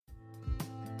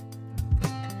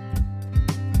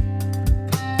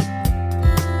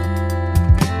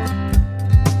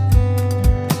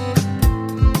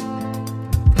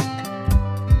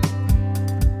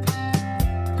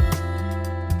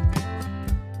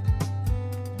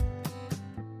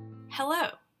Hello,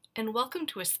 and welcome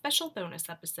to a special bonus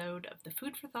episode of the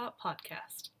Food for Thought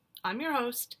podcast. I'm your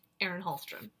host, Erin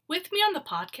Hallstrom. With me on the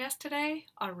podcast today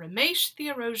are Ramesh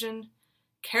Theodossian,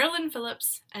 Carolyn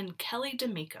Phillips, and Kelly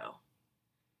D'Amico.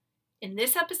 In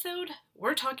this episode,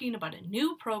 we're talking about a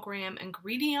new program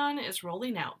Ingredion is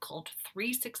rolling out called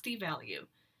 360 Value.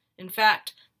 In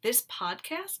fact, this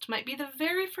podcast might be the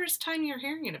very first time you're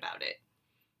hearing about it.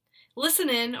 Listen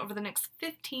in over the next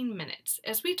 15 minutes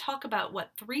as we talk about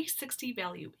what 360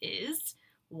 Value is,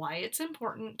 why it's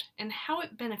important, and how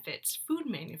it benefits food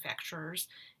manufacturers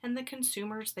and the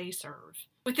consumers they serve.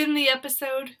 Within the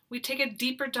episode, we take a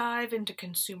deeper dive into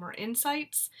consumer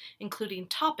insights, including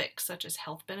topics such as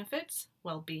health benefits,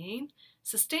 well-being,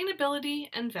 sustainability,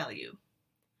 and value.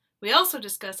 We also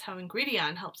discuss how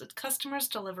Ingredion helps its customers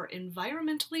deliver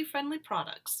environmentally friendly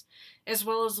products, as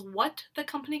well as what the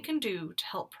company can do to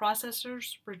help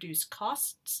processors reduce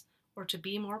costs or to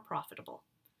be more profitable.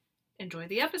 Enjoy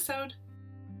the episode.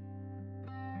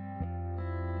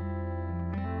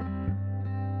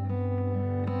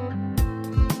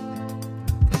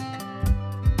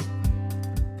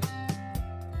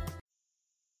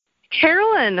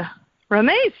 Carolyn,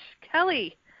 Ramesh,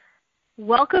 Kelly,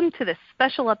 welcome to this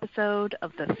special episode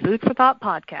of the Food for Thought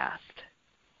podcast.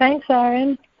 Thanks,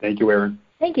 Erin. Thank you, Erin.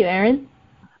 Thank you, Erin.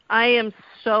 I am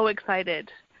so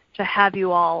excited to have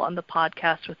you all on the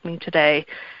podcast with me today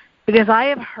because I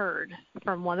have heard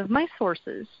from one of my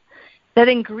sources that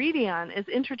Ingredion is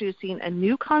introducing a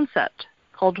new concept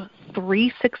called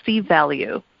 360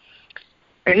 Value.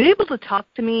 Are you able to talk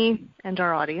to me and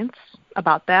our audience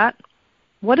about that?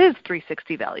 What is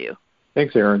 360 Value?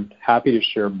 Thanks, Erin. Happy to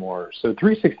share more. So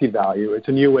 360 Value, it's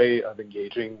a new way of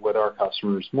engaging with our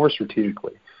customers more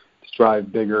strategically to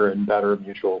drive bigger and better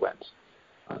mutual wins.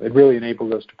 It really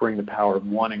enables us to bring the power of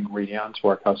one Ingredion to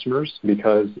our customers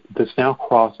because this now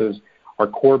crosses our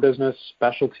core business,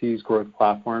 specialties, growth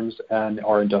platforms, and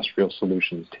our industrial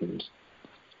solutions teams.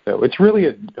 So it's really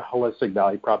a holistic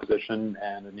value proposition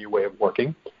and a new way of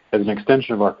working as an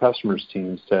extension of our customers'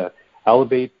 teams to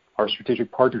elevate our strategic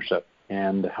partnership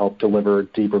and help deliver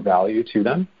deeper value to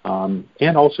them,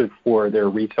 and also for their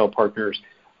retail partners,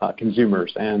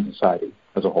 consumers, and society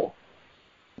as a whole.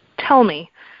 Tell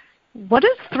me, what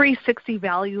does 360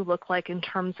 Value look like in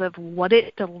terms of what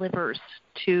it delivers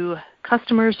to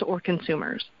customers or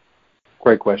consumers?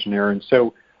 Great question, Erin.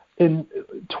 So in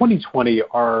 2020,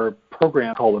 our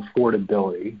program called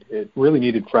Affordability, it really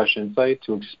needed fresh insight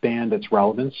to expand its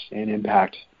relevance and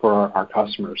impact for our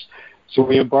customers. So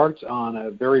we embarked on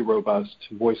a very robust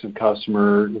voice of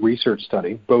customer research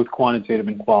study, both quantitative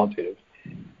and qualitative.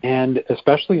 And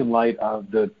especially in light of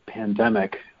the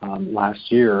pandemic last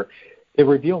year, it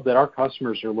revealed that our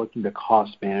customers are looking to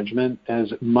cost management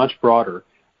as much broader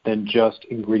than just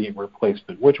ingredient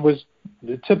replacement, which was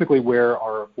typically where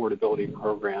our affordability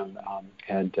program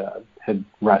had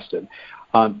rested.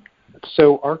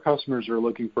 So our customers are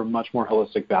looking for much more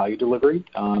holistic value delivery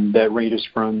that ranges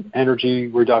from energy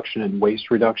reduction and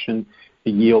waste reduction to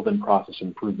yield and process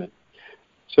improvement.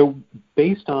 So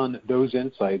based on those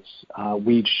insights,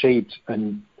 we shaped a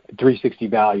 360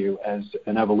 Value as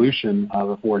an evolution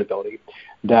of affordability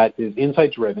that is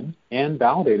insight-driven and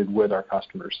validated with our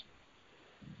customers.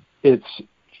 It's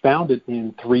founded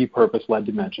in three purpose-led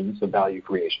dimensions of value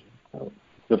creation.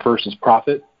 The first is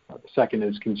profit, the second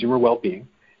is consumer well-being,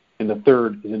 and the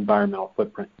third is environmental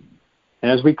footprint.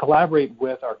 And as we collaborate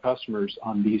with our customers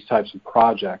on these types of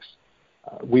projects,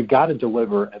 we've got to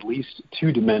deliver at least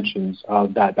two dimensions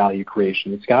of that value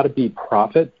creation. It's got to be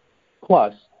profit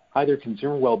plus either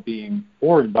consumer well-being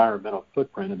or environmental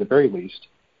footprint at the very least,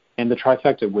 and the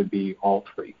trifecta would be all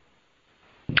three.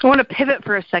 I want to pivot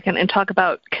for a second and talk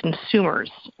about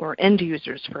consumers or end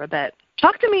users for a bit.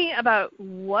 Talk to me about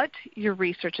what your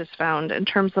research has found in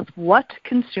terms of what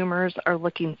consumers are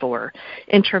looking for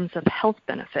in terms of health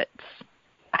benefits.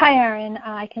 Hi, Erin.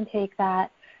 I can take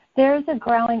that. There's a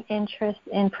growing interest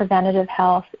in preventative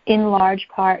health, in large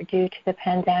part due to the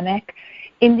pandemic.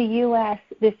 In the U.S.,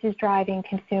 this is driving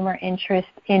consumer interest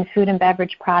in food and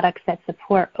beverage products that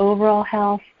support overall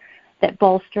health, that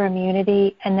bolster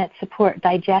immunity, and that support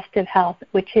digestive health,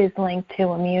 which is linked to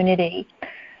immunity.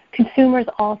 Consumers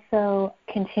also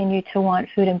continue to want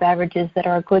food and beverages that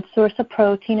are a good source of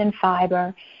protein and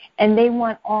fiber, and they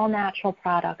want all natural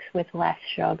products with less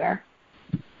sugar.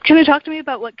 Can you talk to me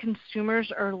about what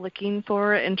consumers are looking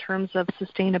for in terms of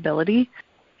sustainability?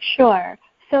 Sure.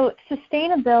 So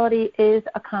sustainability is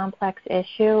a complex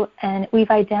issue, and we've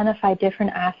identified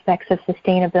different aspects of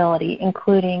sustainability,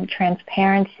 including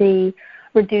transparency,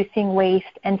 reducing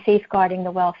waste, and safeguarding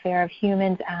the welfare of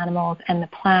humans, animals, and the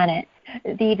planet.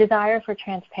 The desire for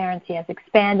transparency has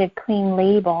expanded clean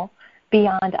label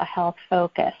beyond a health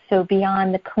focus, so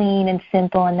beyond the clean and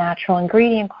simple and natural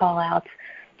ingredient call-outs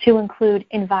to include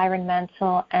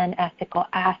environmental and ethical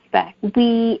aspects.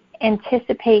 We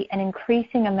anticipate an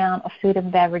increasing amount of food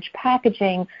and beverage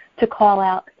packaging to call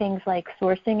out things like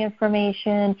sourcing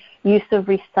information, use of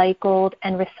recycled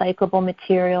and recyclable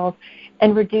materials,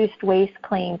 and reduced waste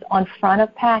claims on front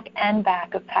of pack and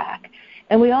back of pack.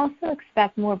 And we also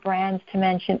expect more brands to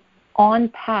mention on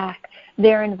pack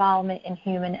their involvement in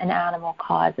human and animal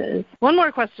causes. One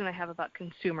more question I have about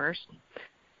consumers.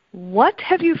 What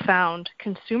have you found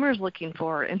consumers looking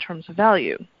for in terms of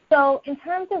value? So in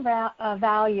terms of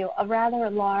value, a rather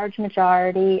large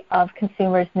majority of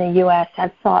consumers in the U.S.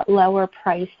 have sought lower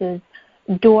prices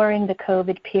during the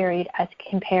COVID period as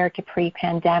compared to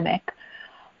pre-pandemic.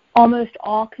 Almost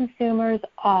all consumers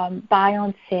buy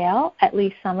on sale at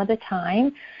least some of the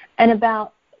time, and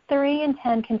about 3 in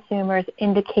 10 consumers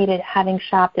indicated having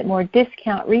shopped at more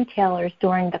discount retailers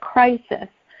during the crisis.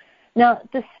 Now,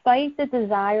 despite the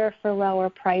desire for lower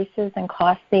prices and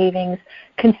cost savings,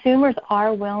 consumers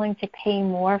are willing to pay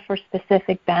more for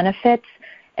specific benefits,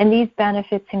 and these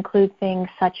benefits include things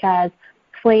such as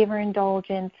flavor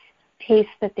indulgence, taste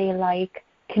that they like,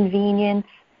 convenience,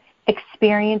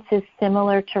 experiences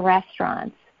similar to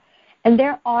restaurants. And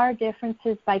there are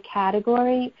differences by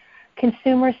category.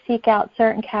 Consumers seek out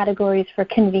certain categories for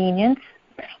convenience,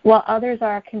 while others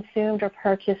are consumed or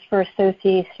purchased for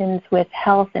associations with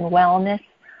health and wellness.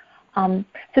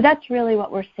 So that's really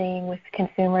what we're seeing with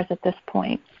consumers at this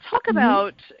point. Talk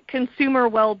about consumer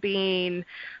well-being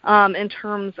in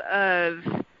terms of,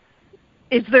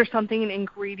 is there something an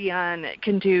Ingredion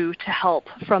can do to help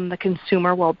from the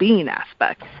consumer well-being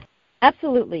aspect?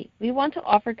 Absolutely. We want to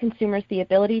offer consumers the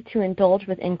ability to indulge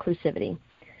with inclusivity.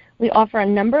 We offer a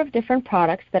number of different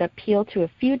products that appeal to a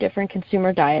few different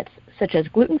consumer diets, such as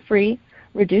gluten-free,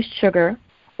 reduced sugar,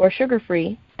 or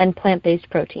sugar-free, and plant-based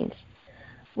proteins.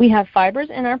 We have fibers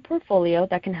in our portfolio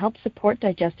that can help support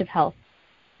digestive health.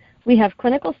 We have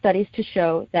clinical studies to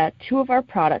show that 2 of our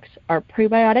products are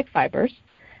prebiotic fibers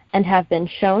and have been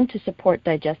shown to support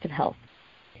digestive health.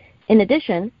 In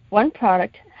addition, 1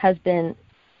 product has been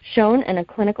shown in a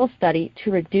clinical study to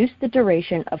reduce the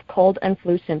duration of cold and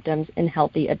flu symptoms in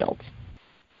healthy adults.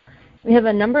 We have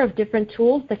a number of different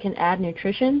tools that can add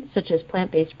nutrition, such as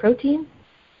plant-based protein,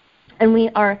 and we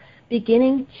are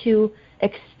beginning to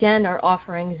extend our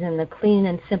offerings in the clean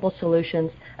and simple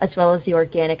solutions as well as the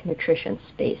organic nutrition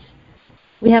space.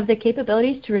 We have the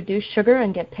capabilities to reduce sugar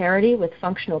and get parity with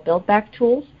functional build-back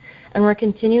tools, and we're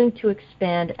continuing to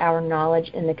expand our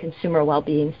knowledge in the consumer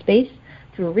well-being space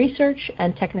through research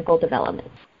and technical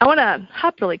development. I want to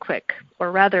hop really quick,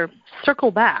 or rather circle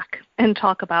back and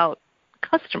talk about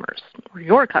customers, or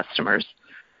your customers.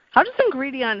 How does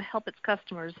Ingredion help its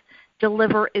customers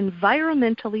deliver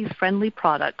environmentally friendly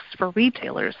products for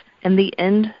retailers and the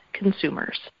end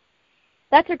consumers?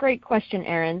 That's a great question,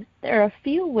 Erin. There are a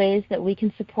few ways that we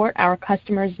can support our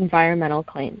customers' environmental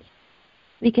claims.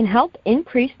 We can help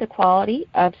increase the quality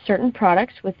of certain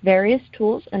products with various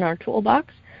tools in our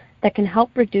toolbox that can help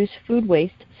reduce food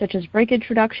waste, such as breakage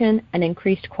reduction and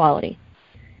increased quality.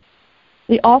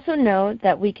 We also know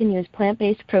that we can use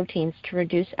plant-based proteins to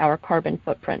reduce our carbon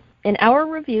footprint. In our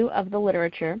review of the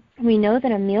literature, we know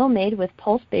that a meal made with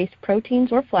pulse-based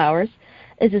proteins or flours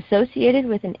is associated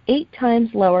with an 8 times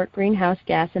lower greenhouse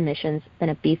gas emissions than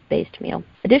a beef-based meal.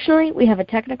 Additionally, we have a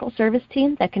technical service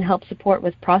team that can help support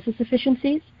with process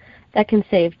efficiencies that can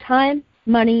save time,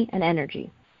 money, and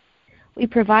energy. We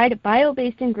provide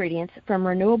bio-based ingredients from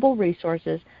renewable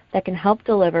resources that can help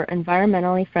deliver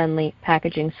environmentally friendly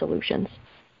packaging solutions.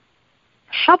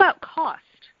 How about cost?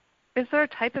 Is there a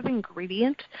type of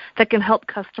ingredient that can help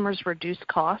customers reduce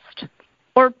cost?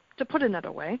 Or to put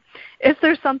another way, is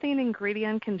there something an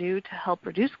Ingredion can do to help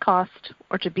reduce cost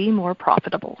or to be more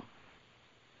profitable?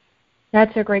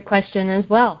 That's a great question as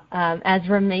well. As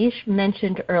Ramesh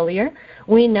mentioned earlier,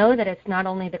 we know that it's not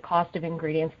only the cost of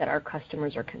ingredients that our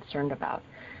customers are concerned about.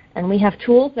 And we have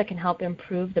tools that can help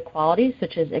improve the quality,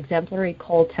 such as exemplary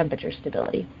cold temperature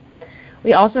stability.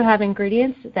 We also have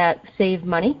ingredients that save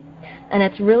money, and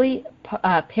it's really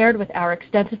paired with our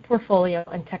extensive portfolio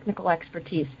and technical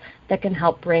expertise that can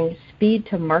help bring speed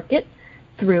to market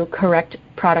through correct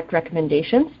product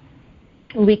recommendations.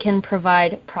 We can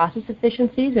provide process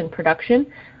efficiencies in production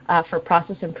for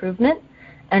process improvement,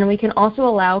 and we can also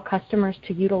allow customers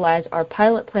to utilize our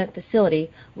pilot plant facility,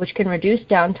 which can reduce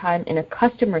downtime in a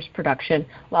customer's production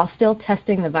while still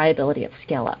testing the viability of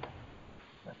scale-up.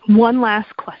 One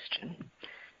last question.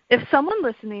 If someone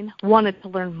listening wanted to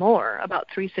learn more about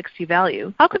 360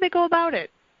 Value, how could they go about it?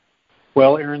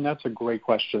 Well, Aaron, that's a great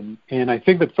question. And I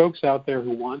think that folks out there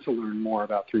who want to learn more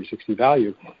about 360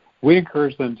 Value, we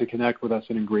encourage them to connect with us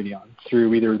at Ingredion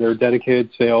through either their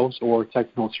dedicated sales or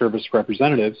technical service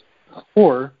representatives,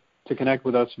 or to connect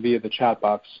with us via the chat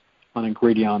box on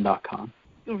Ingredion.com.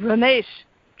 Ramesh,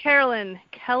 Carolyn,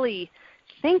 Kelly,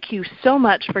 thank you so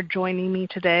much for joining me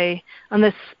today on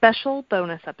this special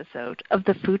bonus episode of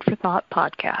the Food for Thought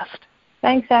podcast.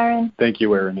 Thanks, Aaron. Thank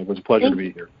you, Aaron. It was a pleasure to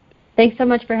be here. Thanks so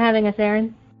much for having us,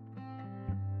 Aaron.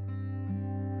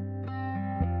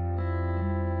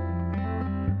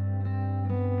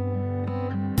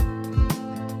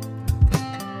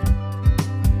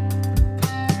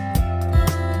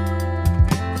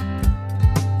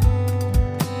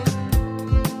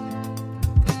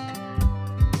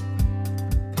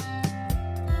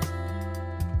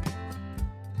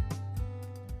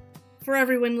 For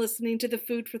everyone listening to the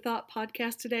Food for Thought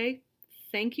podcast today,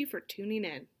 thank you for tuning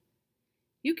in.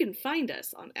 You can find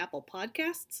us on Apple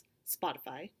Podcasts,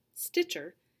 Spotify,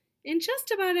 Stitcher, and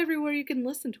just about everywhere you can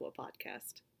listen to a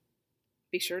podcast.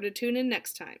 Be sure to tune in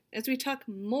next time as we talk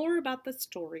more about the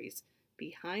stories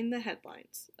behind the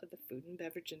headlines of the food and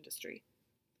beverage industry.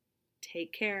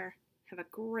 Take care. Have a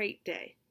great day.